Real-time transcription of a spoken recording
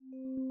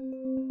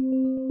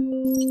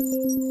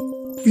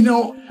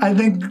I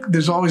think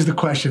there's always the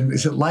question,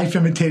 is it life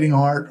imitating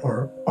art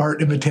or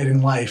art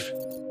imitating life?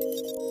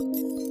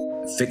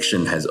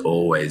 Fiction has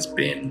always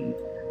been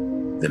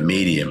the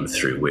medium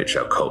through which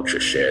our culture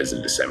shares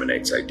and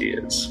disseminates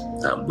ideas.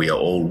 We are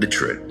all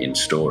literate in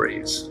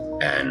stories,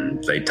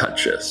 and they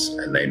touch us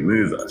and they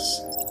move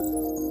us.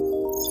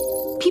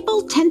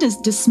 People tend to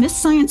dismiss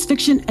science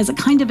fiction as a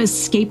kind of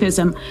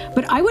escapism,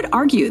 but I would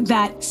argue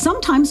that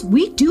sometimes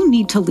we do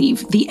need to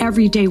leave the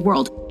everyday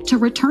world to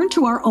return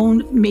to our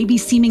own, maybe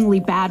seemingly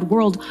bad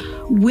world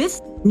with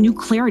new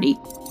clarity.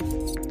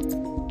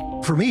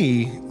 For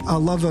me, a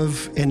love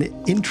of an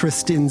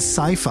interest in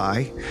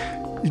sci-fi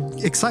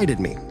excited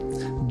me,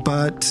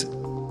 but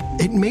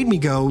it made me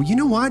go, you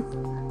know what?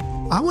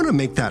 I want to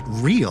make that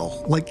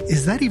real. Like,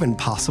 is that even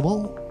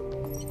possible?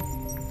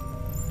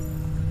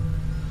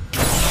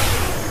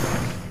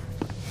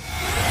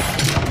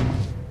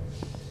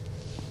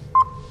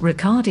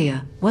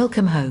 Ricardia,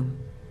 welcome home.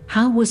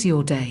 How was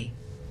your day?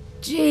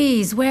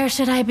 Geez, where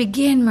should I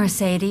begin,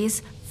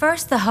 Mercedes?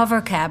 First the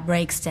hovercab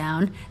breaks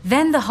down,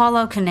 then the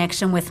hollow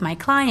connection with my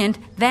client,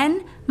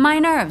 then my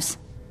nerves.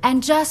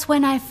 And just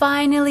when I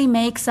finally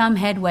make some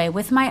headway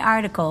with my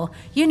article,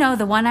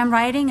 the one I'm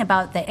writing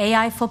about the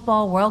AI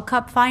Football World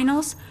Cup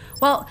finals,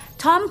 well,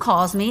 Tom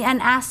calls me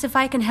and asks if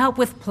I can help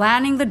with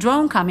planning the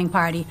drone coming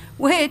party,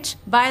 which,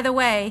 by the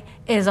way,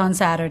 is on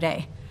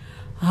Saturday.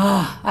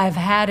 Oh, I've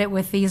had it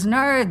with these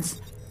nerds.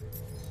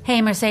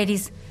 Hey,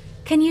 Mercedes,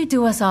 can you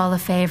do us all a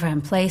favor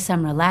and play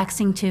some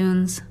relaxing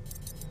tunes?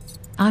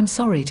 I'm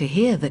sorry to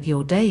hear that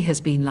your day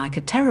has been like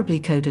a terribly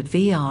coded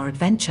VR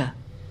adventure.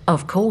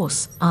 Of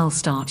course, I'll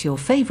start your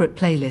favorite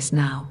playlist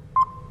now.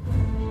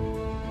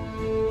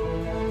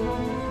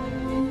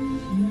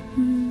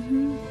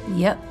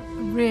 Yep,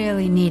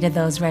 really needed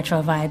those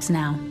retro vibes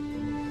now.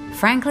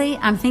 Frankly,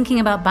 I'm thinking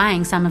about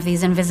buying some of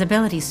these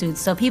invisibility suits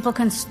so people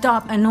can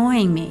stop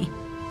annoying me.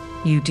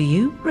 You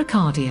do,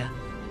 Ricardia.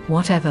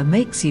 Whatever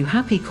makes you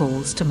happy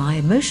calls to my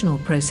emotional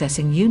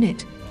processing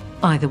unit.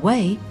 By the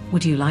way,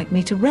 would you like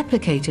me to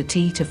replicate a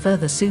tea to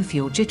further soothe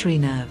your jittery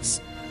nerves?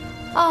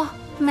 Oh,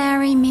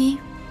 marry me.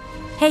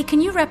 Hey,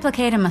 can you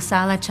replicate a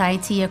masala chai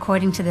tea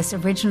according to this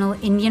original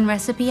Indian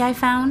recipe I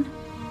found?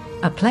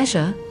 A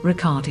pleasure,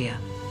 Ricardia.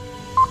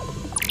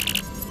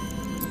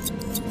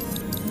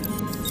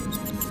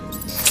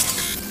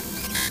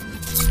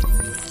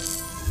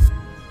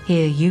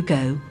 Here you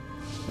go.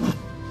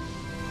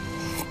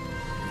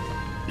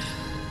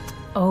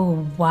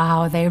 Oh,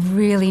 wow, they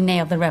really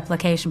nailed the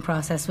replication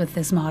process with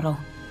this model.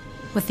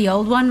 With the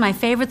old one, my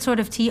favorite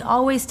sort of tea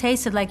always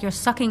tasted like you're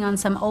sucking on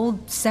some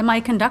old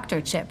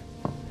semiconductor chip.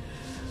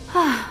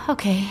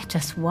 Okay,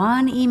 just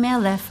one email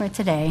left for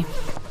today.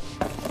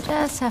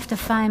 Just have to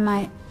find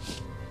my...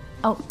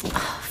 Oh,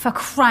 for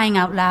crying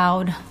out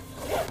loud.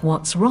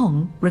 What's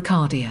wrong,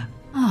 Ricardia?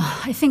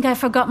 Oh, I think I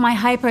forgot my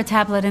hyper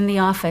tablet in the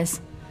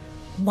office.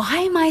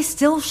 Why am I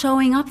still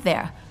showing up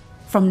there?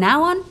 From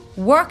now on,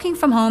 working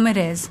from home it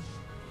is.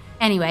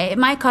 Anyway, it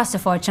might cost a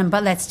fortune,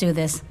 but let's do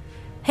this.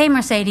 Hey,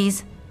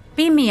 Mercedes,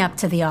 beam me up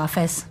to the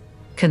office.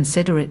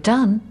 Consider it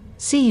done.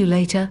 See you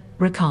later,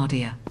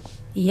 Ricardia.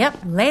 Yep,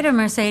 later,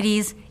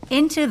 Mercedes.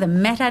 Into the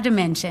meta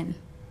dimension.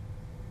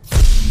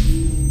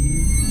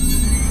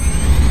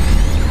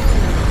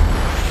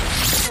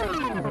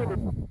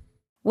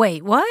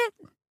 Wait, what?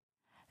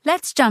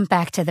 Let's jump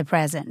back to the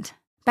present.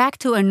 Back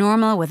to a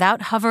normal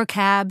without hover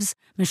cabs,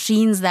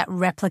 machines that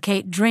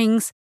replicate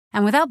drinks,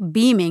 and without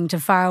beaming to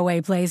faraway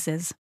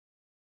places.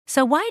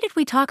 So why did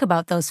we talk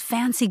about those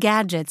fancy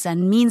gadgets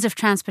and means of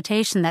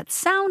transportation that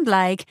sound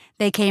like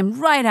they came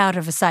right out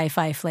of a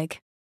sci-fi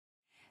flick?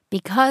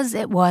 Because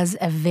it was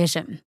a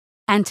vision.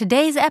 And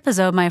today's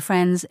episode, my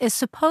friends, is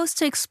supposed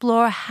to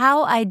explore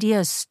how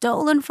ideas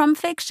stolen from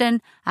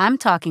fiction, I'm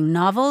talking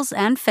novels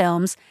and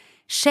films,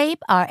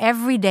 shape our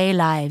everyday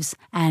lives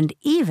and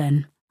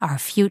even our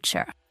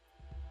future.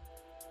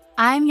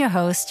 I'm your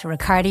host,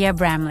 Ricardia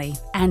Bramley,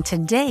 and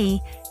today,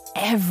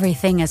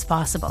 everything is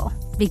possible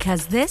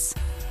because this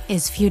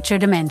is Future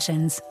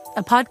Dimensions,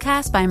 a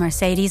podcast by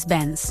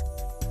Mercedes-Benz.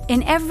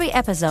 In every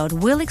episode,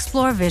 we'll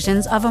explore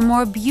visions of a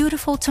more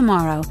beautiful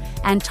tomorrow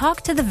and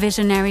talk to the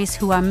visionaries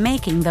who are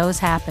making those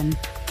happen.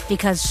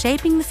 Because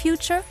shaping the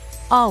future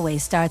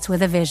always starts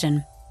with a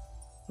vision.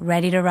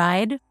 Ready to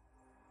ride?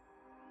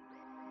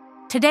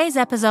 Today's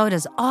episode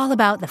is all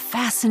about the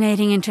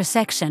fascinating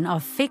intersection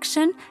of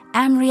fiction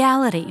and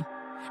reality.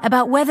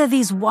 About whether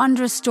these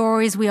wondrous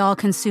stories we all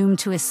consume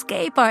to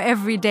escape our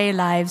everyday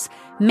lives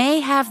may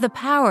have the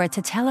power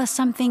to tell us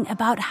something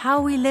about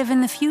how we live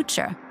in the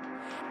future.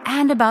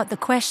 And about the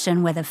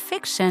question whether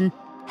fiction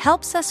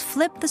helps us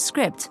flip the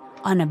script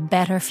on a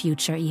better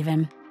future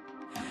even.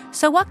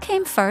 So what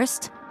came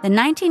first, the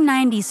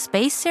 1990s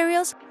space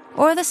serials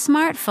or the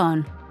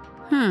smartphone?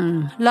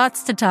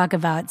 Lots to talk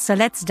about, so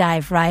let's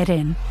dive right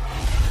in.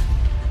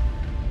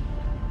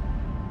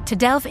 To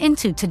delve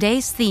into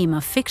today's theme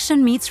of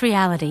fiction meets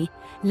reality,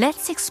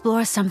 let's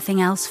explore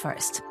something else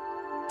first.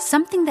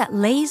 Something that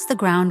lays the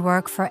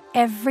groundwork for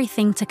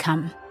everything to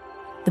come.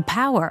 The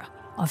power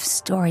of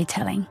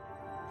storytelling.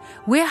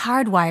 We're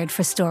hardwired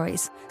for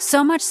stories,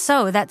 so much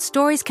so that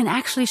stories can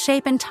actually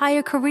shape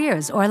entire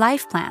careers or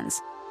life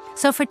plans.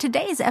 So for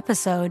today's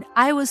episode,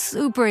 I was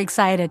super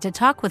excited to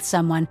talk with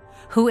someone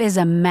who is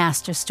a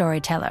master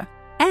storyteller.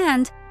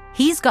 And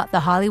he's got the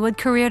Hollywood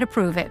career to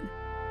prove it.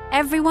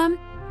 Everyone,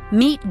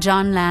 meet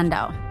Jon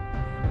Landau.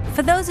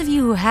 For those of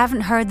you who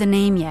haven't heard the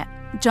name yet,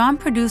 Jon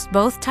produced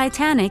both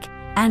Titanic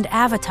and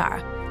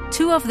Avatar,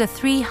 two of the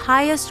 3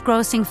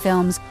 highest-grossing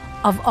films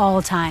of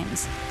all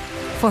times.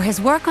 For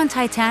his work on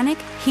Titanic,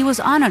 he was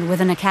honored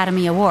with an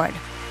Academy Award.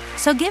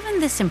 So given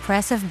this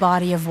impressive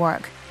body of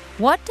work,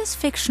 what does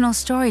fictional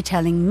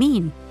storytelling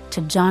mean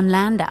to Jon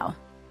Landau?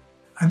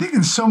 I think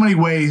in so many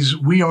ways,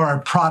 we are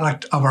a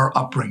product of our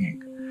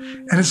upbringing.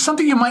 And it's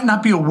something you might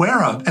not be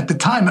aware of at the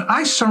time, and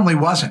I certainly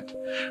wasn't.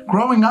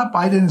 Growing up,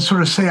 I didn't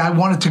sort of say I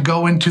wanted to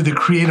go into the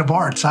creative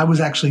arts. I was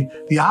actually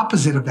the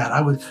opposite of that.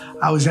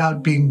 I was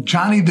out being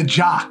Johnny the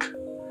jock.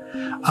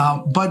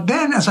 But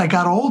then as I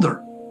got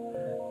older,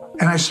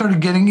 and I started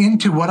getting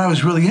into what I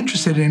was really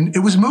interested in, it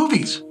was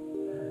movies.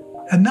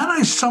 And then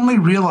I suddenly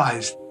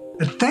realized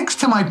that thanks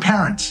to my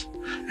parents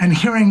and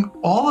hearing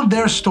all of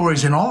their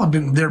stories and all of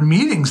their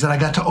meetings that I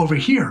got to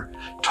overhear,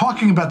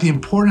 talking about the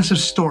importance of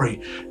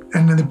story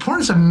and the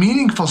importance of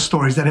meaningful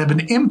stories that have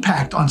an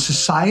impact on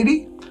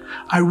society,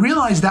 I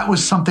realized that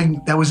was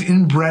something that was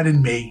inbred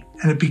in me,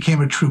 and it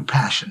became a true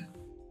passion.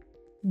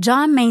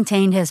 Jon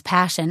maintained his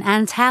passion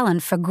and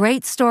talent for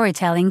great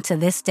storytelling to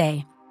this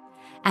day.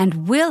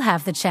 And we'll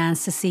have the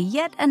chance to see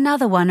yet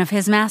another one of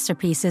his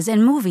masterpieces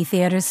in movie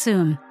theaters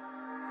soon.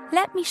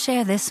 Let me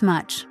share this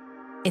much.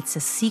 It's a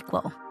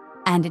sequel,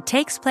 and it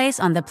takes place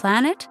on the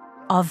planet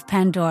of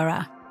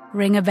Pandora.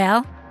 Ring a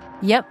bell?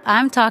 Yep,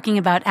 I'm talking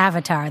about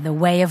Avatar: The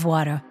Way of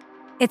Water.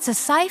 It's a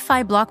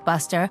sci-fi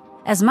blockbuster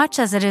as much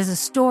as it is a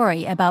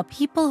story about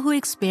people who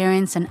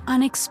experience an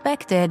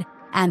unexpected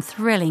and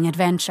thrilling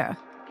adventure.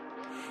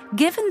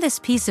 Given this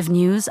piece of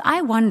news,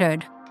 I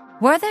wondered,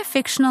 were there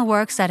fictional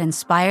works that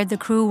inspired the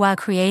crew while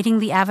creating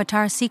the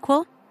Avatar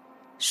sequel?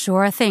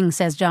 Sure thing,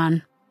 says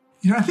Jon.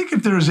 I think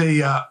if there's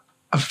a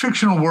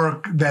fictional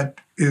work that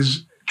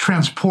is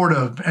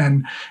transportive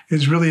and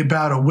is really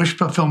about a wish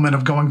fulfillment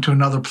of going to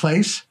another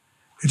place,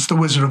 it's The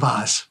Wizard of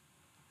Oz.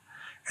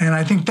 And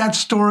I think that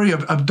story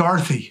of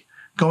Dorothy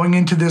going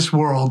into this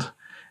world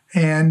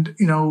and,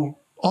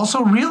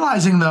 also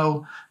realizing,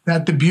 though,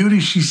 that the beauty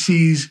she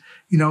sees,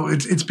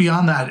 it's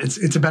beyond that.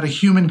 It's about a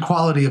human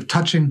quality of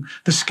touching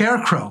the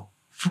scarecrow.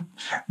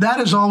 That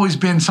has always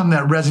been something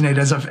that resonated.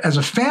 As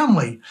a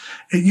family,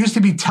 it used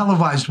to be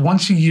televised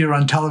once a year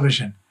on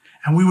television.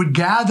 And we would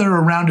gather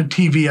around a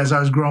TV as I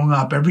was growing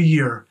up every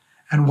year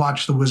and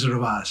watch The Wizard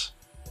of Oz.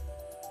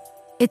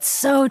 It's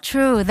so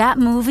true. That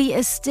movie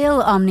is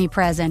still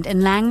omnipresent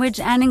in language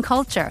and in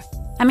culture.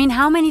 I mean,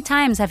 how many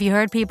times have you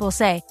heard people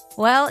say,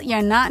 well,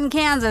 you're not in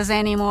Kansas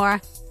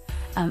anymore?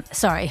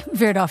 Sorry,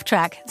 veered off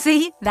track.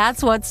 See,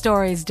 that's what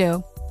stories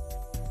do.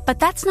 But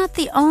that's not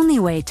the only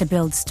way to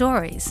build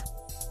stories.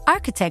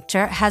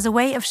 Architecture has a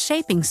way of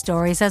shaping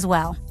stories as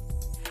well.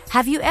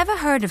 Have you ever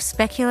heard of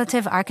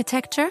speculative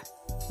architecture?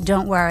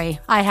 Don't worry,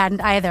 I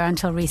hadn't either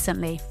until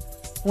recently.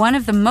 One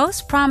of the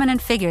most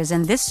prominent figures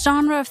in this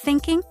genre of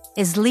thinking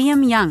is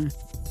Liam Young.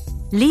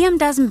 Liam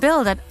doesn't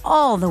build at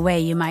all the way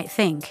you might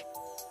think.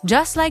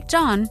 Just like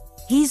Jon,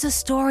 he's a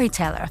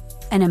storyteller,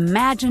 an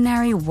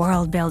imaginary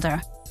world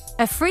builder,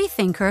 a free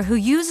thinker who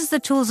uses the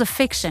tools of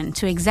fiction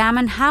to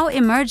examine how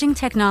emerging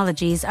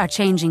technologies are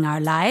changing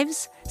our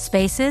lives,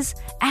 spaces,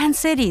 and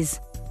cities.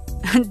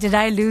 Did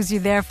I lose you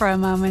there for a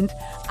moment?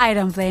 I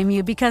don't blame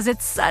you because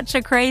it's such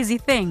a crazy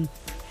thing.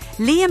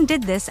 Liam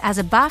did this as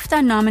a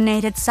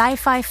BAFTA-nominated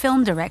sci-fi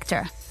film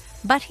director,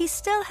 but he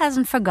still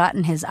hasn't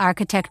forgotten his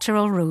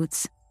architectural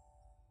roots.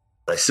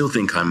 I still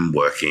think I'm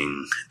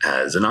working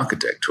as an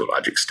architect to a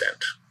large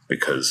extent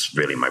because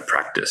really my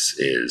practice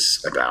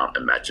is about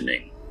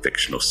imagining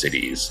fictional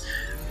cities,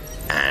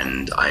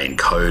 and I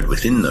encode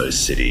within those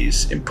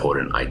cities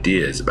important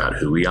ideas about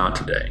who we are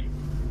today,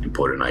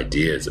 important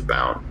ideas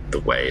about the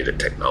way that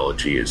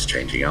technology is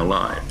changing our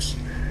lives.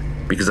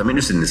 Because I'm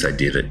interested in this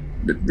idea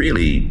that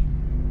really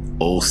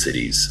all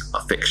cities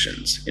are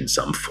fictions in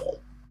some form.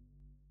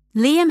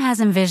 Liam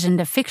has envisioned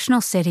a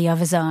fictional city of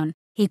his own.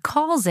 He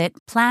calls it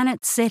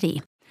Planet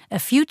City, a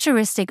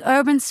futuristic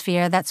urban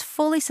sphere that's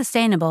fully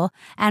sustainable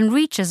and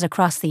reaches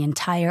across the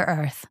entire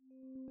Earth.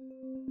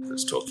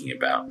 It's talking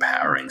about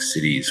powering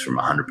cities from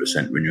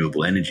 100%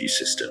 renewable energy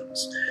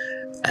systems,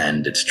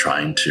 and it's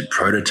trying to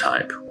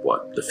prototype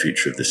what the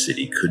future of the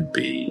city could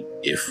be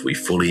if we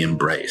fully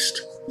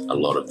embraced a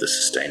lot of the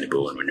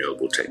sustainable and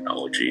renewable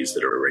technologies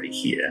that are already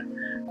here.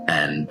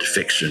 And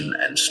fiction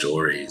and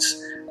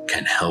stories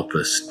can help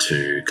us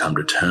to come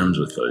to terms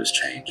with those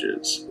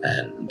changes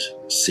and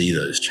see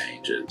those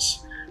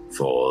changes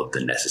for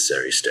the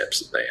necessary steps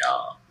that they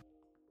are.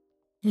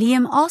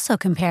 Liam also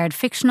compared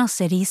fictional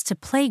cities to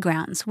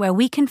playgrounds where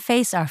we can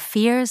face our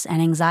fears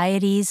and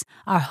anxieties,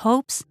 our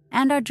hopes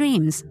and our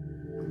dreams.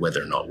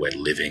 Whether or not we're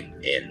living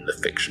in the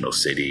fictional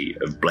city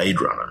of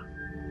Blade Runner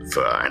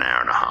for an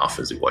hour and a half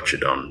as we watch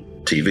it on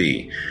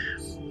TV,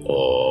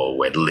 or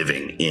we're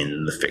living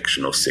in the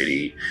fictional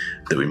city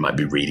that we might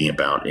be reading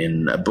about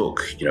in a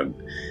book.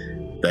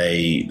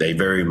 They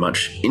very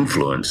much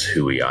influence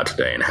who we are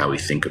today and how we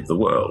think of the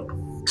world.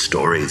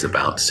 Stories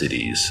about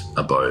cities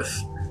are both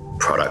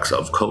products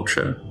of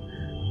culture,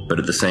 but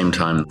at the same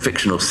time,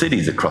 fictional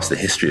cities across the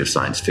history of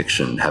science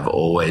fiction have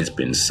always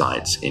been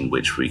sites in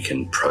which we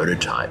can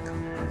prototype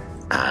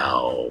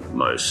our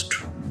most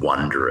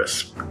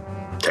wondrous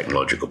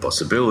technological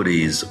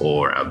possibilities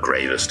or our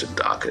gravest and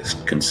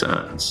darkest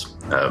concerns.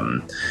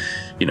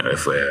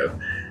 If we're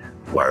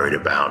worried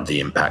about the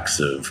impacts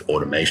of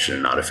automation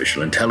and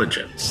artificial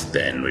intelligence,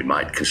 then we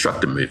might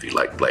construct a movie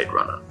like Blade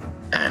Runner.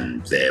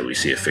 And there we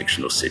see a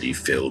fictional city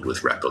filled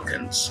with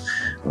replicants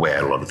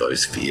where a lot of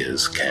those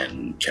fears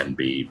can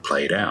be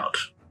played out.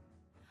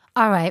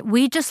 All right,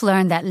 we just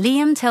learned that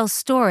Liam tells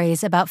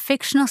stories about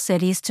fictional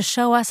cities to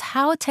show us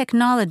how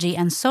technology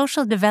and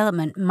social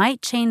development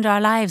might change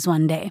our lives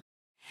one day.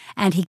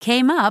 And he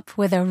came up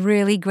with a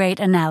really great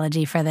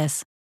analogy for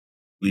this.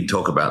 We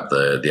talk about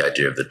the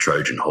idea of the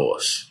Trojan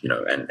horse,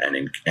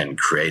 and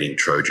creating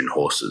Trojan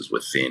horses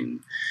within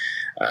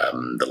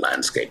the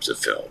landscapes of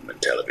film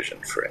and television,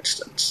 for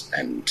instance.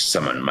 And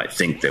someone might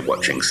think they're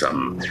watching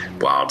some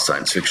wild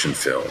science fiction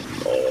film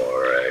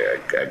or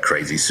a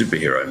crazy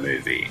superhero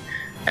movie.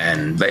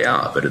 And they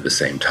are, but at the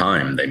same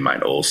time, they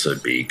might also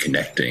be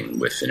connecting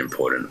with an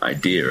important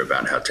idea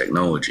about how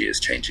technology is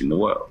changing the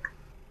world.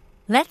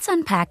 Let's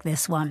unpack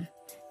this one.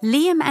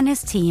 Liam and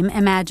his team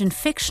imagine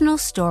fictional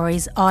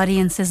stories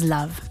audiences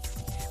love.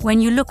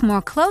 When you look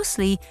more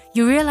closely,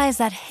 you realize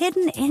that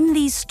hidden in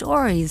these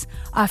stories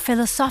are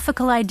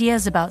philosophical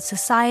ideas about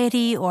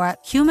society or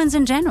humans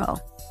in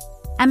general.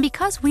 And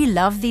because we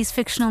love these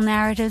fictional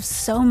narratives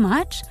so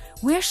much,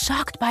 we're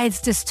shocked by its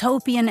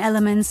dystopian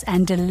elements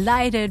and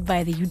delighted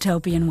by the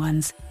utopian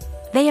ones.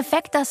 They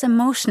affect us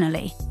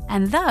emotionally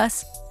and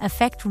thus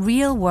affect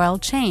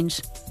real-world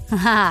change.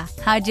 Haha,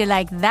 how'd you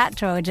like that,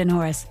 Trojan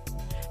horse?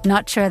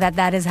 Not sure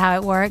that is how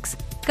it works?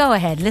 Go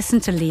ahead, listen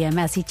to Liam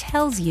as he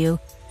tells you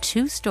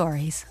 2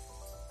 stories.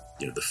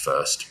 The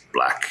first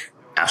black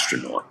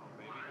astronaut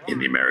in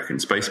the American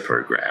space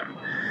program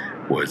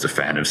was a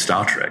fan of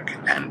Star Trek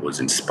and was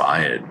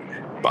inspired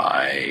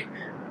by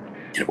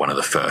one of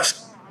the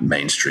first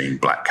mainstream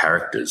black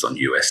characters on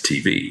US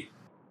TV.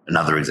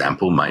 Another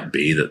example might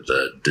be that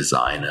the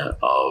designer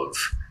of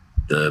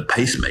the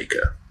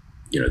pacemaker,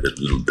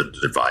 the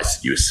device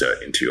that you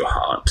insert into your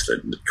heart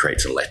that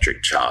creates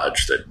electric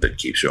charge that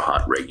keeps your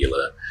heart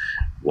regular,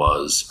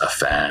 was a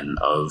fan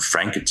of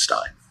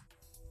Frankenstein.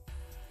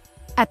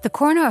 At the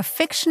corner of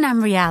fiction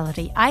and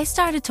reality, I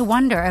started to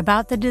wonder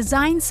about the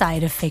design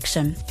side of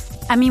fiction.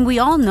 I mean, we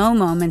all know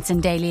moments in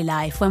daily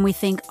life when we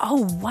think,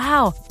 oh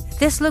wow,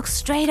 this looks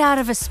straight out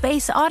of a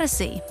space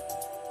odyssey.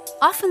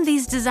 Often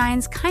these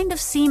designs kind of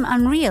seem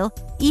unreal,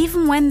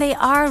 even when they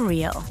are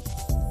real.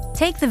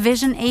 Take the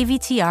Vision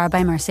AVTR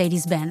by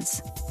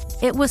Mercedes-Benz.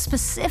 It was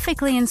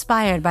specifically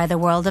inspired by the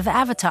world of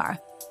Avatar.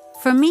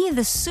 For me,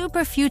 the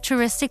super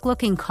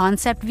futuristic-looking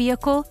concept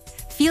vehicle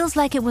feels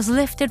like it was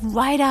lifted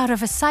right out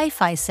of a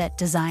sci-fi set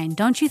design,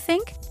 don't you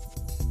think?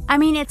 I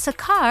mean, it's a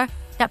car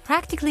that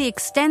practically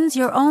extends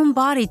your own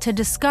body to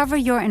discover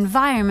your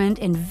environment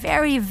in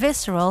very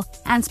visceral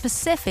and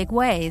specific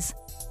ways.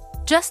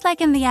 Just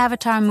like in the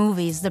Avatar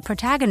movies, the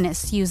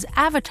protagonists use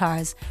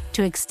avatars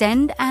to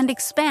extend and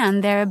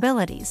expand their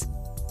abilities.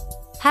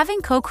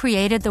 Having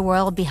co-created the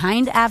world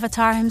behind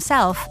Avatar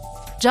himself,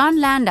 Jon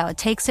Landau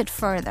takes it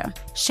further,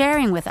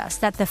 sharing with us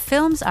that the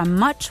films are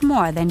much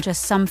more than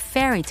just some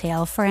fairy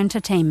tale for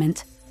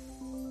entertainment.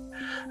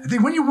 I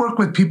think when you work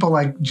with people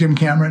like Jim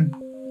Cameron,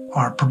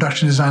 our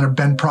production designer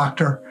Ben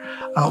Proctor,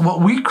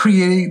 what we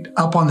create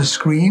up on the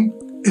screen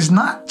is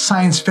not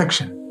science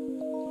fiction.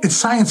 It's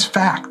science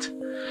fact.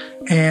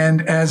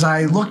 And as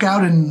I look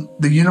out in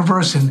the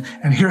universe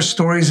and hear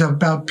stories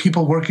about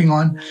people working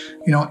on,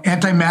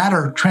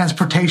 antimatter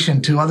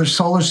transportation to other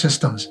solar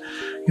systems,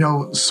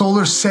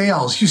 solar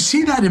sails, you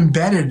see that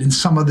embedded in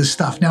some of this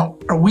stuff. Now,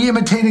 are we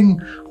imitating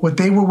what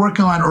they were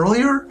working on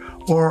earlier,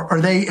 or are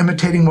they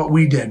imitating what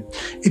we did?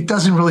 It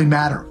doesn't really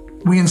matter.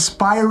 We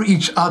inspire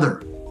each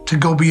other to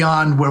go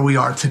beyond where we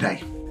are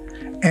today.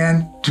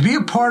 And to be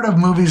a part of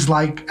movies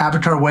like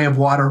Avatar: Way of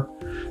Water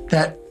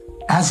that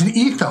has an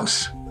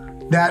ethos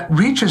that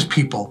reaches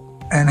people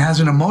and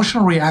has an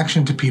emotional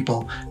reaction to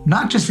people,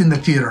 not just in the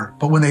theater,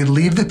 but when they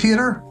leave the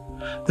theater,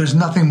 there's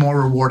nothing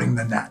more rewarding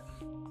than that.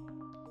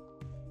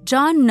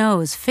 Jon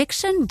knows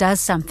fiction does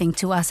something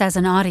to us as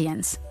an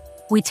audience.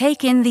 We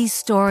take in these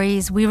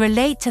stories, we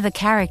relate to the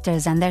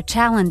characters and their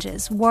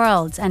challenges,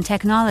 worlds, and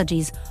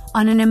technologies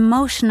on an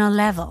emotional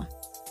level.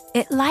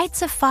 It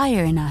lights a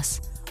fire in us,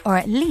 or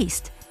at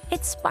least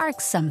it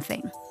sparks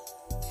something.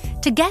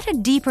 To get a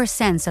deeper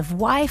sense of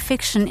why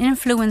fiction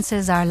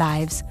influences our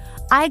lives,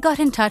 I got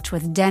in touch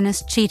with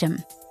Dennis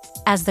Cheatham.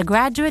 As the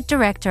graduate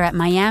director at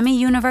Miami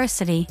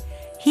University,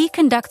 he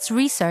conducts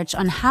research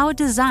on how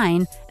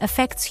design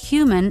affects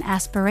human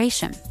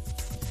aspiration.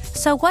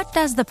 So what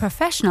does the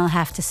professional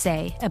have to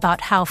say about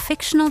how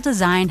fictional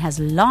design has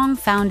long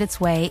found its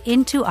way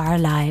into our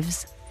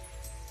lives?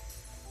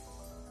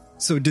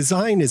 So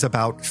design is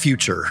about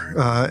future.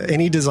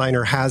 Any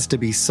designer has to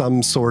be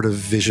some sort of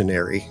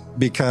visionary,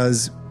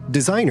 because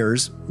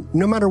designers,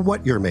 no matter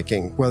what you're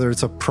making, whether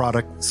it's a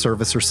product,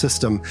 service, or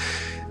system,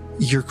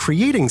 you're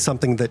creating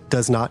something that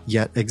does not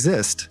yet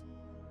exist.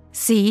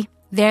 See,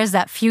 there's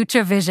that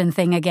future vision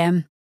thing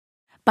again.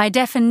 By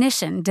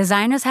definition,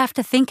 designers have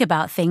to think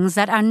about things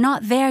that are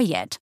not there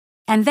yet,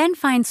 and then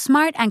find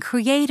smart and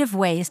creative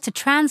ways to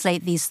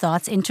translate these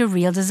thoughts into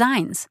real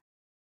designs.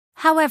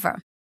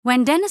 However,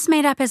 when Dennis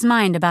made up his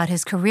mind about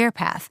his career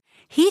path,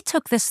 he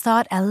took this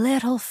thought a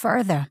little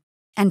further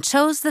and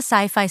chose the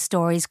sci-fi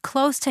stories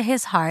close to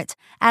his heart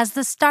as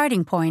the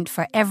starting point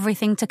for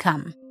everything to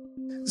come.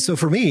 So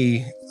for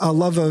me, a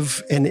love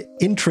of and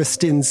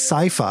interest in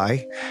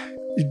sci-fi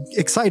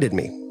excited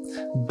me,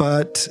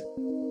 but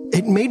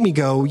it made me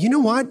go, you know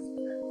what?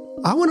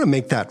 I want to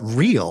make that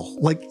real.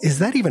 Like, is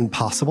that even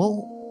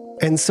possible?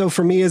 And so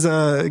for me as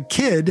a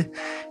kid,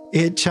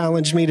 it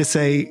challenged me to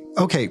say,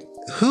 okay,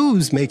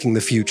 who's making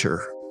the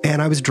future?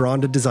 And I was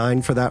drawn to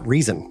design for that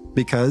reason,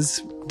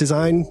 because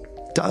design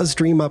does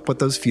dream up what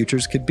those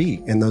futures could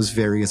be in those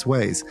various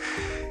ways.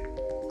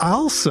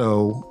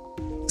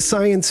 Also,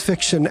 science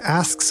fiction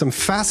asks some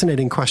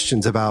fascinating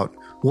questions about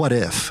what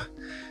if,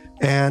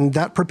 and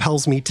that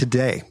propels me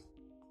today.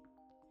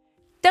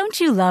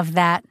 Don't you love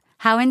that?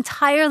 How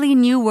entirely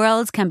new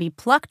worlds can be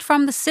plucked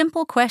from the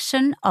simple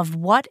question of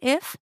what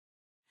if?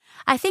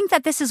 I think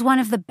that this is one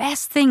of the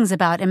best things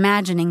about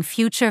imagining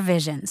future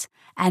visions,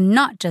 and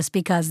not just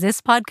because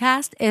this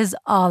podcast is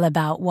all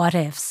about what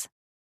ifs.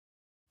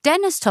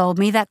 Dennis told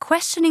me that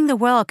questioning the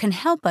world can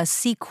help us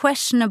see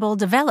questionable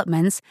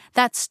developments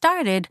that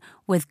started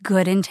with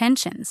good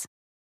intentions.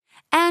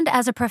 And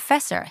as a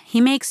professor,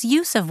 he makes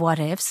use of what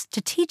ifs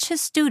to teach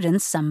his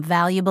students some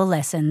valuable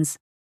lessons.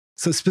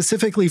 So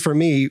specifically for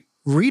me,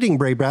 reading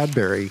Ray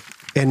Bradbury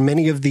and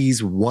many of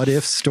these what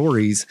if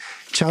stories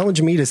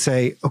challenge me to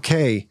say,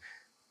 okay,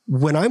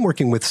 when I'm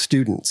working with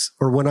students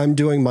or when I'm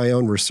doing my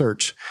own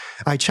research,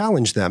 I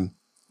challenge them.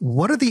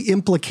 What are the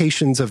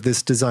implications of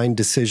this design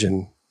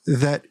decision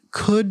that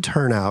could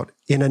turn out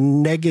in a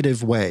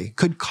negative way,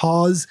 could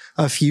cause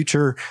a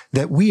future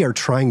that we are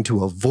trying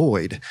to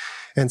avoid?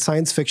 And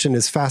science fiction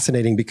is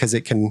fascinating because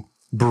it can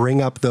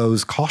bring up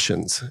those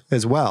cautions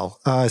as well,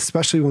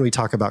 especially when we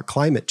talk about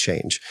climate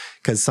change,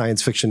 because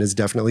science fiction has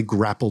definitely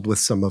grappled with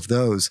some of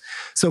those.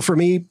 So for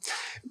me,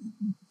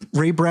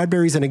 Ray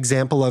Bradbury is an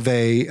example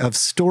of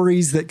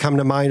stories that come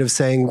to mind of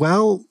saying,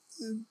 well,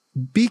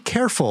 be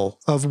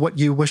careful of what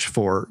you wish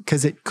for,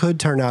 because it could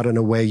turn out in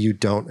a way you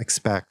don't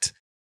expect.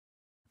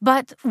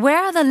 But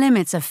where are the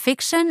limits of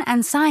fiction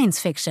and science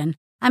fiction?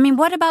 I mean,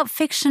 what about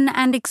fiction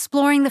and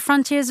exploring the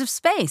frontiers of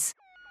space?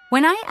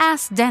 When I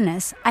asked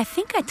Dennis, I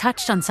think I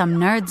touched on some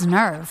nerd's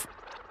nerve.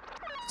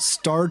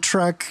 Star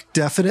Trek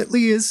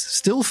definitely is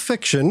still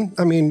fiction.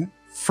 I mean,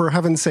 for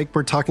heaven's sake,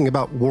 we're talking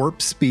about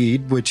warp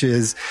speed, which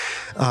is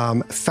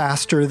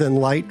faster than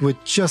light, which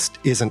just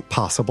isn't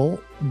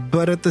possible.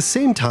 But at the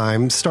same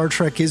time, Star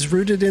Trek is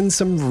rooted in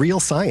some real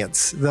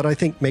science that I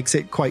think makes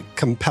it quite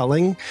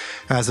compelling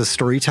as a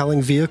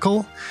storytelling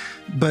vehicle.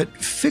 But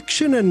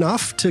fiction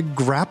enough to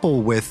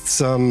grapple with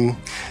some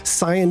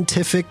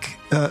scientific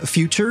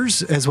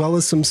futures as well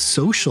as some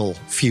social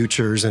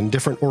futures and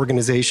different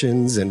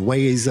organizations and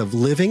ways of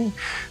living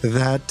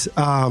that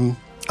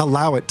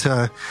allow it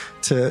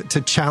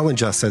to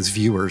challenge us as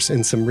viewers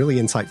in some really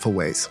insightful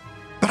ways.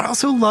 But I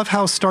also love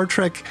how Star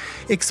Trek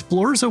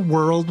explores a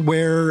world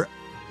where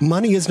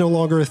money is no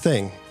longer a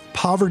thing.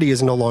 Poverty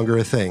is no longer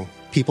a thing.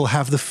 People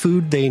have the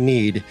food they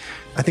need.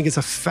 I think it's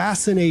a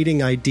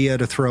fascinating idea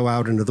to throw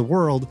out into the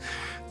world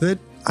that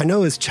I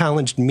know has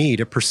challenged me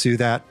to pursue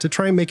that, to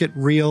try and make it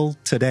real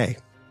today.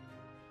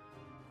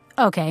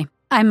 Okay,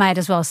 I might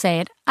as well say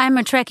it. I'm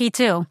a Trekkie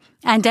too.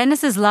 And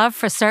Dennis's love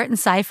for certain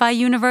sci-fi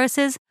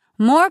universes,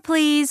 more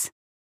please.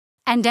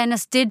 And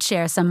Dennis did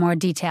share some more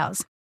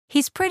details.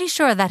 He's pretty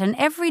sure that an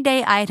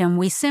everyday item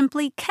we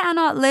simply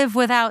cannot live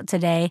without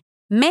today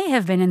may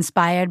have been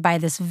inspired by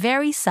this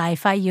very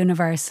sci-fi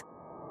universe.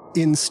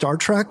 In Star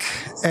Trek,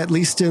 at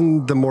least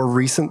in the more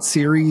recent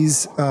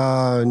series,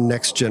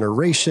 Next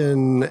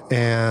Generation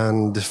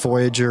and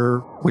Voyager,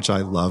 which I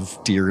love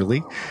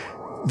dearly,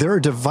 there are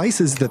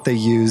devices that they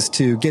use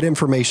to get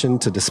information,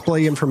 to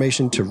display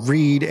information, to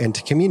read, and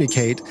to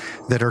communicate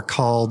that are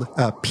called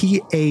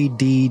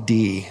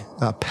PADD,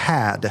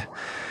 PAD.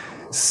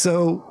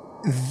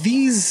 So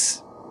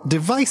these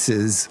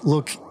devices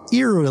look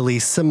eerily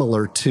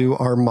similar to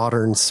our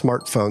modern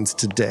smartphones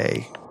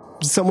today.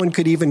 Someone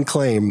could even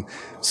claim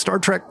Star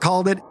Trek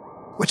called it,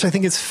 which I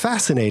think is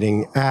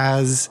fascinating,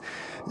 as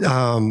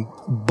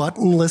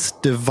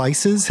buttonless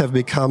devices have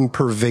become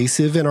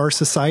pervasive in our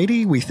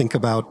society. We think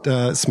about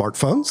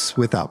smartphones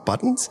without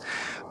buttons.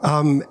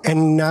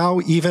 And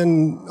now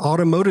even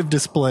automotive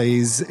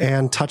displays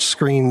and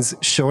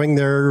touchscreens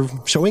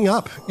showing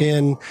up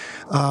in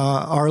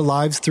our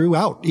lives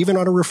throughout, even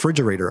on a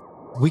refrigerator.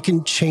 We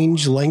can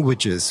change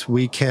languages.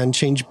 We can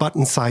change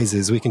button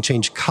sizes. We can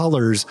change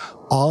colors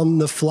on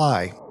the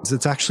fly.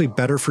 It's actually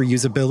better for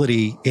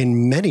usability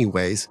in many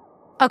ways.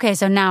 Okay,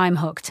 so now I'm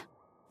hooked.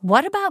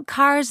 What about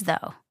cars,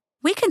 though?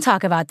 We can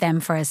talk about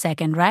them for a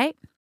second, right?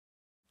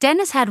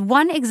 Dennis had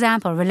one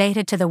example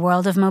related to the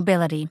world of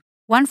mobility,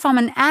 one from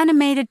an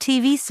animated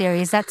TV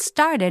series that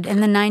started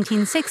in the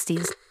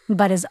 1960s,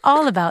 but is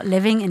all about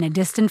living in a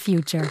distant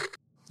future.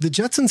 The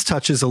Jetsons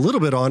touches a little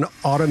bit on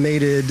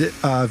automated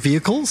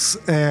vehicles,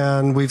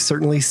 and we've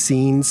certainly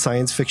seen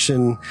science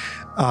fiction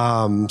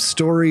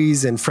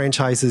stories and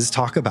franchises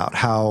talk about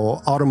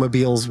how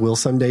automobiles will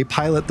someday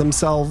pilot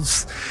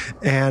themselves,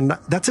 and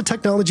that's a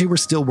technology we're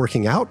still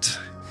working out.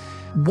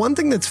 One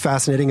thing that's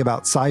fascinating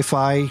about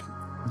sci-fi,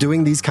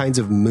 doing these kinds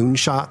of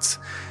moonshots,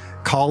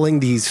 calling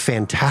these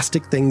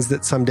fantastic things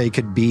that someday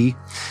could be,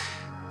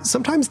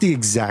 sometimes the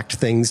exact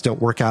things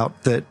don't work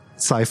out that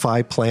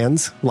sci-fi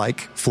plans,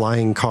 like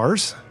flying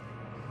cars.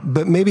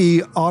 But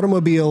maybe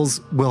automobiles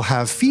will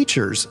have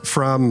features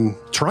from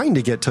trying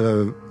to get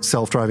to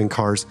self-driving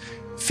cars,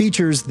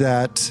 features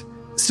that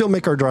still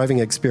make our driving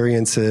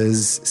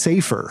experiences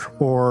safer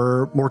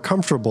or more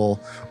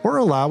comfortable, or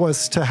allow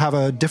us to have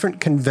a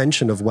different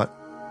convention of what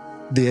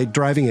the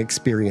driving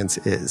experience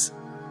is.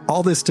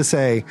 All this to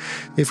say,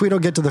 if we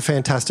don't get to the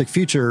fantastic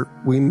future,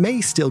 we may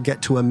still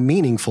get to a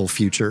meaningful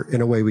future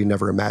in a way we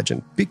never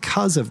imagined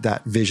because of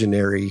that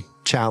visionary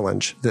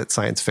challenge that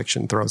science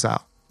fiction throws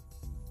out.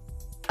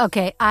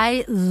 Okay,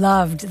 I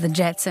loved the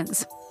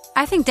Jetsons.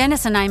 I think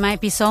Dennis and I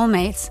might be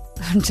soulmates.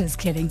 I'm just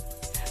kidding.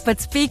 But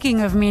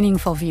speaking of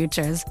meaningful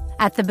futures,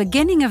 at the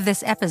beginning of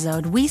this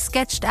episode, we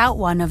sketched out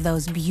one of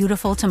those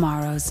beautiful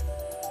tomorrows.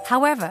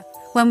 However,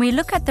 when we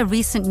look at the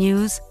recent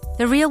news,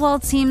 the real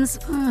world seems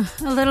a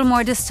little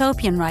more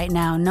dystopian right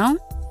now, no?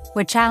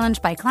 We're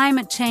challenged by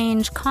climate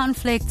change,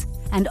 conflict,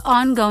 and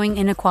ongoing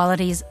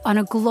inequalities on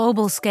a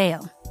global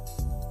scale.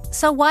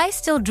 So why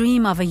still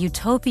dream of a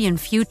utopian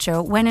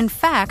future when in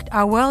fact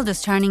our world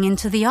is turning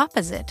into the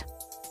opposite?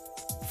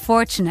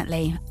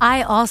 Fortunately,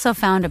 I also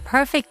found a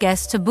perfect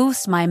guest to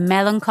boost my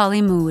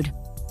melancholy mood,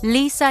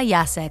 Lisa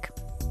Jacek.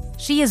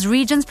 She is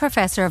Regents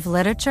Professor of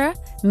Literature,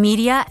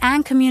 Media,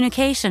 and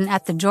Communication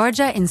at the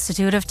Georgia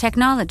Institute of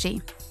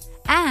Technology.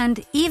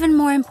 And, even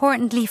more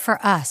importantly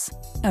for us,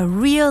 a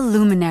real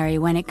luminary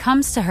when it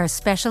comes to her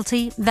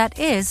specialty that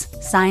is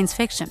science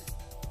fiction.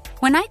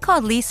 When I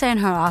called Lisa in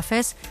her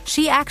office,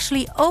 she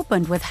actually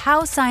opened with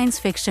how science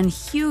fiction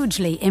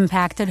hugely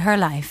impacted her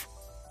life.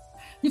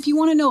 If you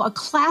want to know a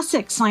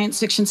classic science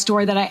fiction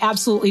story that I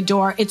absolutely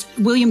adore, it's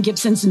William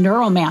Gibson's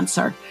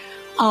Neuromancer.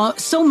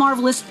 So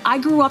marvelous. I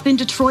grew up in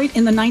Detroit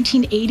in the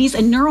 1980s,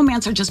 and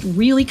Neuromancer just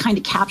really kind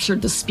of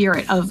captured the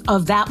spirit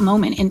of that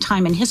moment in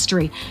time and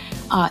history.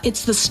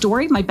 It's the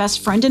story my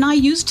best friend and I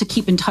used to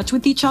keep in touch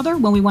with each other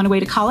when we went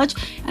away to college,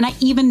 and I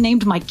even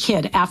named my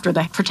kid after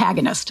the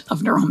protagonist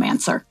of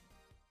Neuromancer.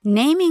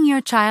 Naming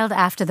your child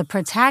after the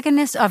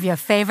protagonist of your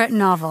favorite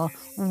novel.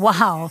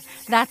 Wow,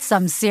 that's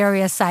some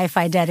serious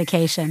sci-fi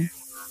dedication.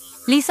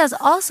 Lisa's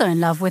also in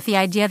love with the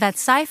idea that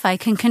sci-fi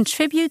can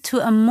contribute to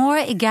a more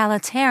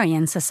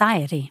egalitarian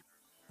society.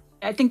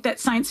 I think that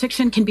science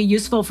fiction can be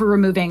useful for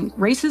removing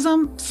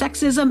racism,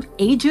 sexism,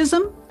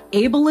 ageism,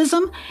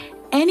 ableism,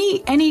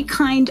 any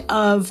kind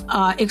of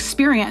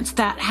experience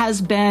that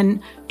has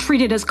been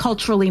treated as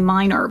culturally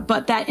minor,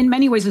 but that in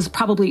many ways is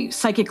probably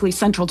psychically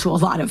central to a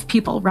lot of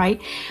people,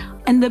 right?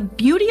 And the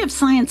beauty of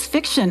science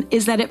fiction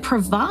is that it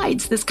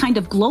provides this kind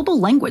of global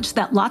language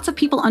that lots of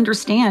people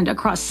understand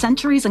across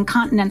centuries and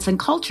continents and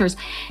cultures.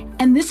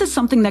 And this is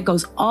something that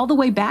goes all the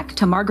way back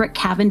to Margaret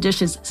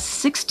Cavendish's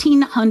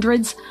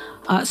 1600s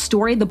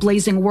story, The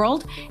Blazing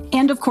World,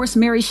 and of course,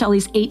 Mary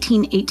Shelley's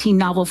 1818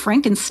 novel,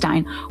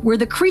 Frankenstein, where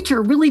the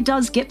creature really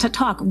does get to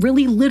talk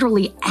really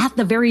literally at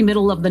the very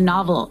middle of the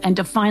novel and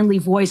to finally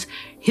voice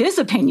his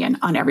opinion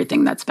on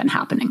everything that's been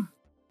happening.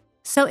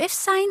 So if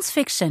science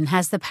fiction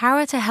has the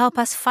power to help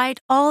us fight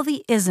all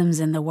the isms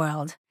in the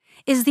world,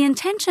 is the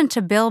intention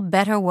to build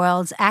better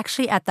worlds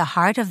actually at the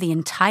heart of the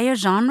entire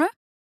genre?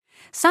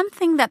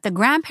 Something that the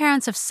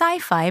grandparents of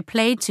sci-fi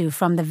played to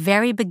from the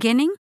very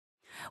beginning?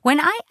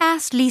 When I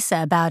asked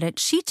Lisa about it,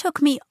 she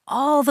took me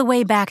all the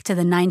way back to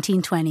the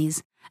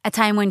 1920s, a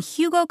time when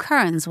Hugo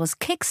Kearns was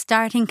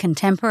kick-starting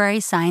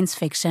contemporary science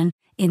fiction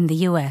in the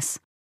U.S.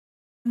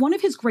 One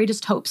of his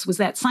greatest hopes was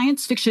that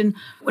science fiction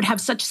would have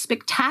such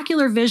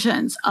spectacular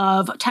visions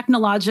of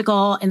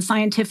technological and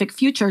scientific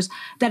futures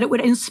that it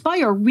would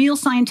inspire real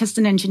scientists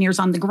and engineers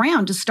on the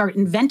ground to start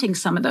inventing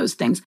some of those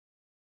things.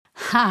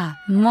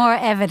 More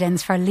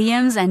evidence for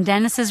Liam's and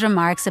Dennis's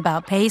remarks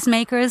about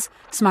pacemakers,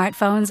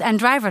 smartphones, and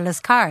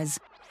driverless cars.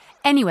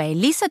 Anyway,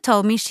 Lisa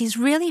told me she's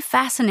really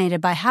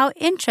fascinated by how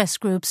interest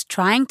groups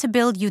trying to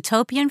build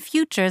utopian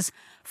futures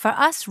for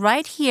us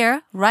right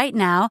here, right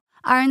now,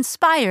 are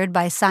inspired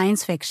by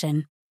science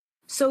fiction.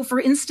 So, for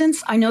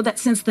instance, I know that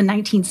since the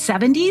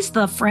 1970s,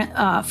 the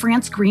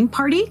France Green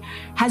Party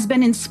has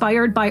been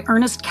inspired by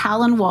Ernest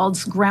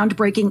Callenwald's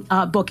groundbreaking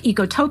book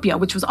Ecotopia,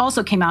 which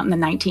also came out in the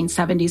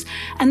 1970s,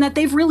 and that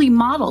they've really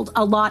modeled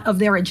a lot of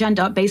their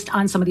agenda based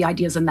on some of the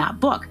ideas in that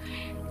book.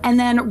 And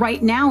then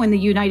right now in the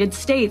United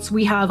States,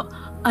 we have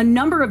a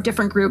number of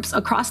different groups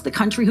across the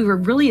country who are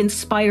really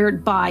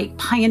inspired by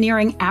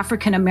pioneering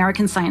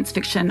African-American science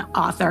fiction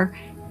author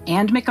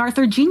and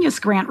MacArthur Genius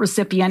Grant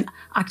recipient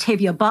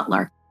Octavia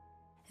Butler.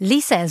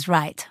 Lisa is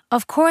right.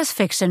 Of course,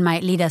 fiction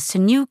might lead us to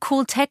new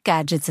cool tech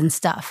gadgets and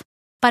stuff,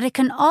 but it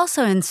can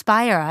also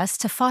inspire us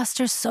to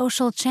foster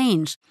social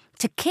change,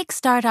 to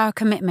kickstart our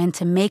commitment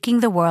to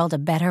making the world a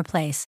better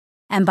place.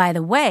 And by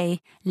the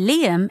way,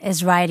 Liam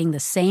is riding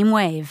the same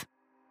wave.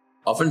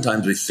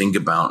 Oftentimes we think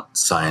about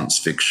science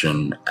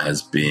fiction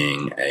as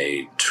being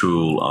a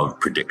tool of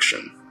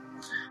prediction,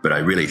 but I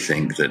really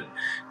think that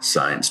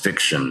science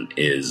fiction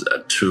is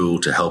a tool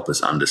to help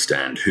us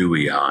understand who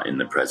we are in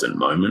the present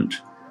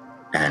moment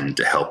and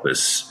to help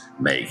us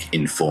make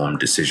informed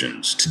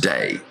decisions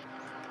today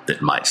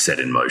that might set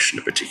in motion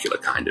a particular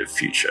kind of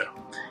future.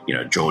 You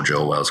know, George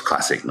Orwell's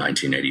classic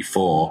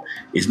 1984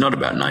 is not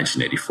about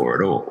 1984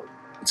 at all.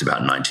 It's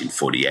about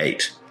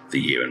 1948,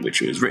 the year in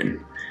which it was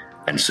written,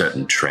 and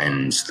certain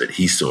trends that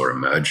he saw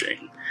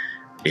emerging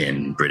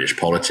in British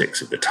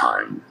politics at the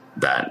time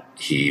that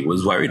he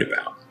was worried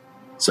about.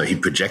 So he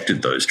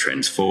projected those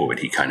trends forward.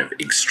 He kind of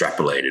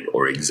extrapolated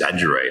or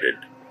exaggerated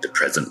the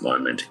present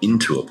moment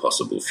into a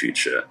possible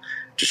future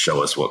to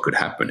show us what could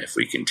happen if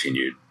we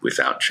continued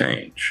without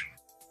change.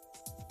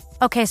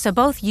 Okay, so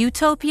both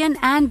utopian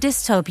and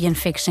dystopian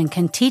fiction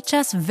can teach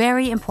us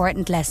very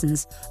important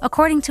lessons,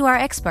 according to our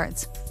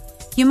experts.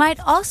 You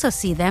might also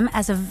see them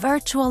as a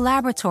virtual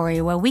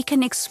laboratory where we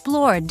can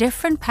explore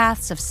different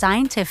paths of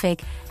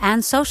scientific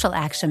and social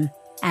action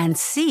and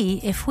see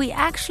if we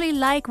actually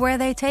like where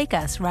they take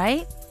us,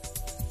 right?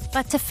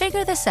 But to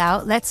figure this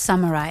out, let's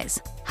summarize.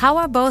 How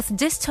are both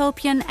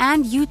dystopian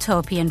and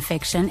utopian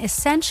fiction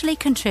essentially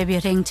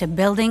contributing to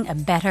building a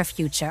better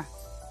future?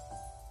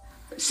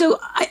 So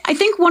I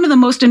think one of the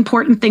most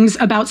important things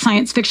about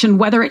science fiction,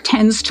 whether it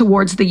tends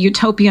towards the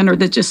utopian or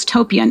the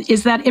dystopian,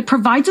 is that it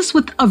provides us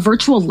with a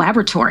virtual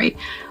laboratory,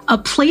 a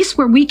place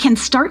where we can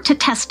start to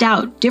test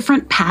out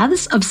different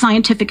paths of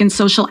scientific and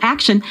social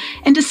action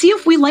and to see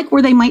if we like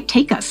where they might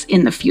take us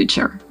in the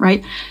future,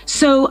 right?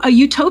 So a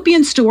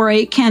utopian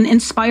story can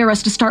inspire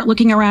us to start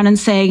looking around and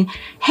saying,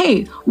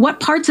 hey, what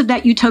parts of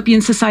that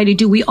utopian society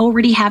do we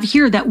already have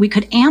here that we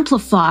could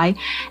amplify?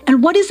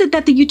 And what is it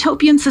that the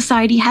utopian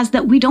society has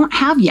that we don't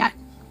have yet?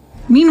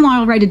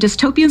 Meanwhile, right, a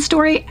dystopian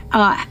story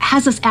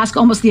has us ask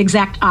almost the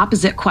exact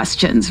opposite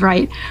questions,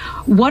 right?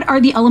 What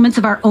are the elements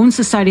of our own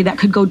society that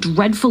could go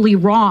dreadfully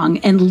wrong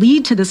and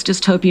lead to this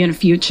dystopian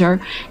future?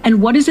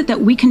 And what is it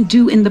that we can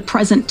do in the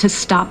present to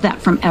stop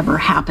that from ever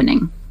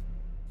happening?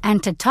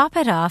 And to top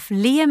it off,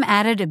 Liam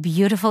added a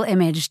beautiful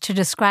image to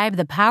describe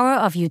the power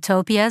of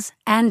utopias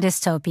and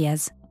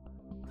dystopias.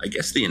 I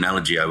guess the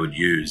analogy I would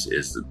use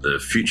is that the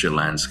future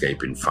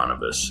landscape in front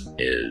of us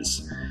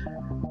is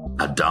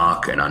a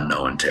dark and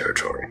unknown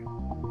territory.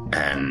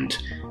 And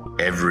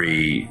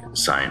every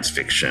science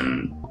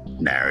fiction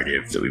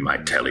narrative that we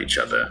might tell each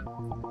other,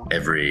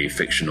 every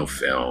fictional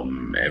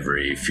film,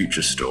 every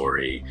future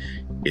story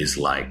is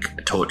like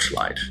a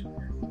torchlight,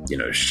 you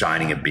know,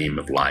 shining a beam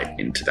of light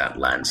into that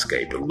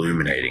landscape,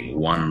 illuminating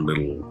one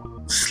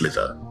little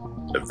slither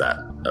of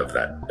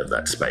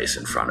that space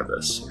in front of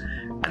us.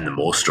 And the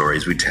more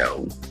stories we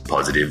tell,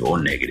 positive or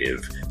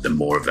negative, the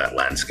more of that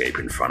landscape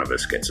in front of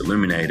us gets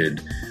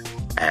illuminated.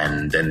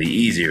 And then the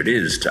easier it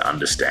is to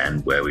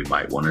understand where we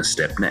might want to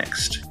step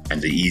next.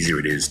 And the easier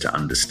it is to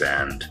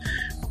understand,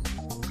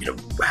 you know,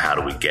 how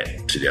do we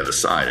get to the other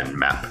side and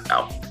map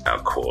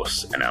our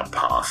course and our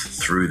path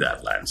through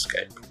that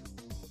landscape.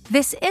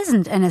 This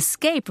isn't an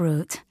escape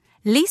route.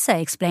 Lisa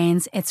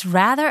explains it's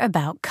rather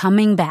about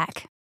coming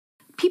back.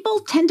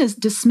 People tend to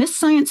dismiss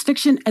science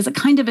fiction as a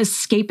kind of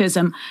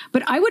escapism,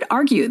 but I would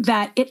argue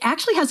that it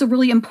actually has a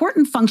really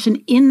important function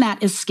in that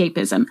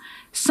escapism.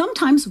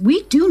 Sometimes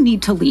we do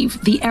need to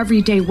leave the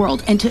everyday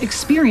world and to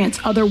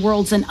experience other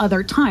worlds and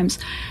other times.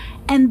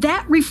 And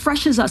that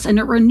refreshes us and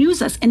it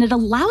renews us and it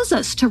allows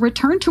us to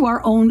return to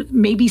our own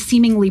maybe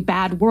seemingly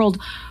bad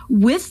world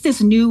with this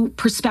new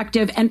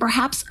perspective and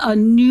perhaps a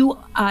new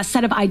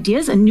set of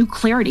ideas and new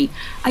clarity.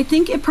 I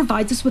think it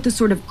provides us with a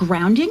sort of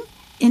grounding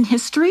in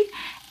history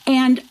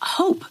and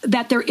hope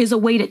that there is a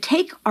way to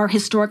take our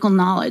historical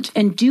knowledge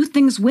and do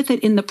things with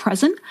it in the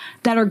present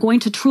that are going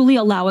to truly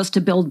allow us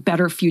to build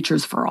better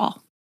futures for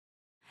all.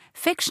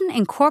 Fiction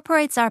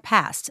incorporates our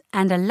past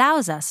and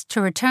allows us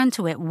to return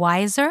to it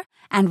wiser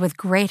and with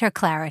greater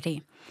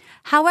clarity.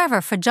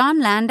 However, for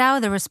John Landau,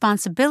 the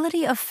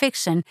responsibility of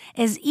fiction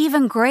is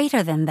even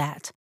greater than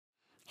that.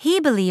 He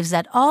believes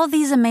that all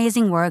these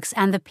amazing works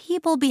and the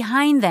people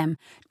behind them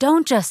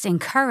don't just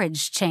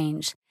encourage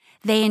change.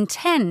 They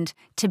intend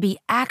to be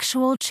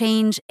actual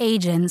change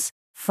agents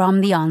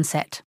from the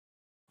onset.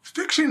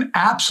 Fiction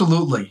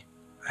absolutely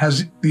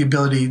has the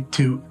ability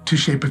to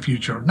shape a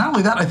future. Not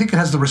only that, I think it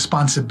has the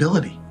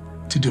responsibility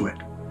to do it.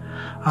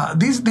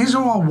 These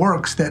are all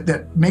works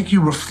that make you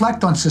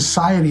reflect on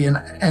society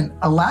and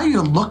allow you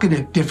to look at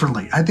it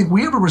differently. I think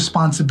we have a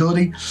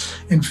responsibility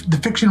in the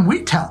fiction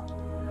we tell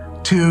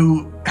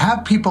to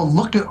have people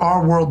look at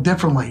our world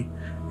differently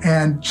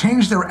and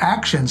change their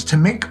actions to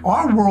make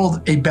our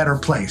world a better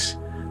place.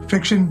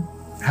 Fiction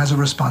has a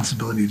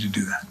responsibility to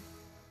do that.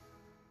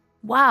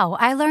 Wow,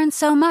 I learned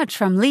so much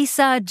from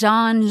Lisa,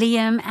 John,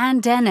 Liam,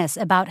 and Dennis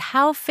about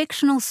how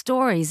fictional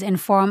stories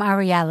inform our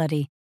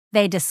reality.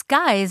 They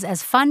disguise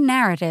as fun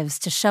narratives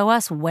to show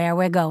us where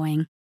we're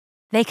going.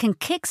 They can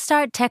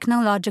kickstart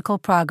technological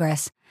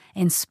progress,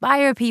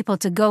 inspire people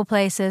to go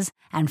places,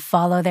 and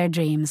follow their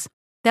dreams.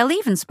 They'll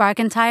even spark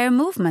entire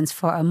movements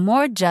for a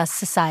more just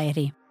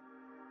society.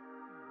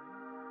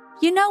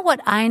 You know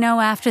what I know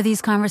after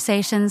these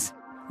conversations?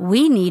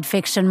 We need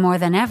fiction more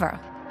than ever.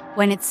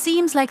 When it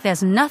seems like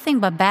there's nothing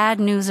but bad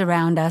news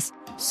around us,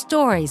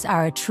 stories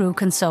are a true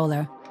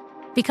consoler.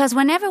 Because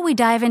whenever we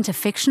dive into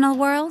fictional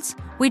worlds,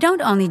 we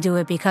don't only do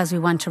it because we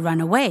want to run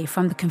away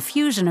from the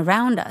confusion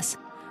around us.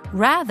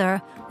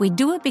 Rather, we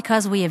do it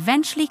because we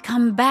eventually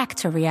come back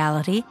to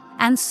reality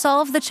and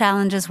solve the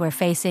challenges we're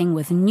facing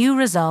with new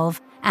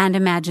resolve and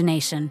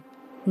imagination.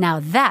 Now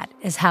that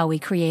is how we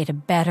create a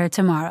better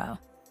tomorrow.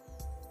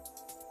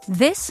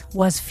 This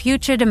was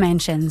Future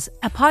Dimensions,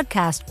 a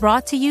podcast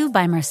brought to you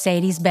by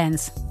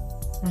Mercedes-Benz.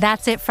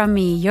 That's it from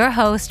me, your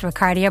host,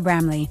 Ricardia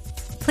Bramley.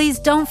 Please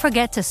don't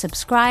forget to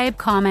subscribe,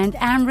 comment,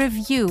 and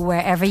review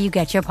wherever you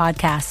get your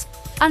podcasts.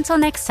 Until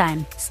next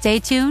time, stay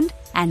tuned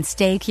and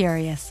stay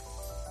curious.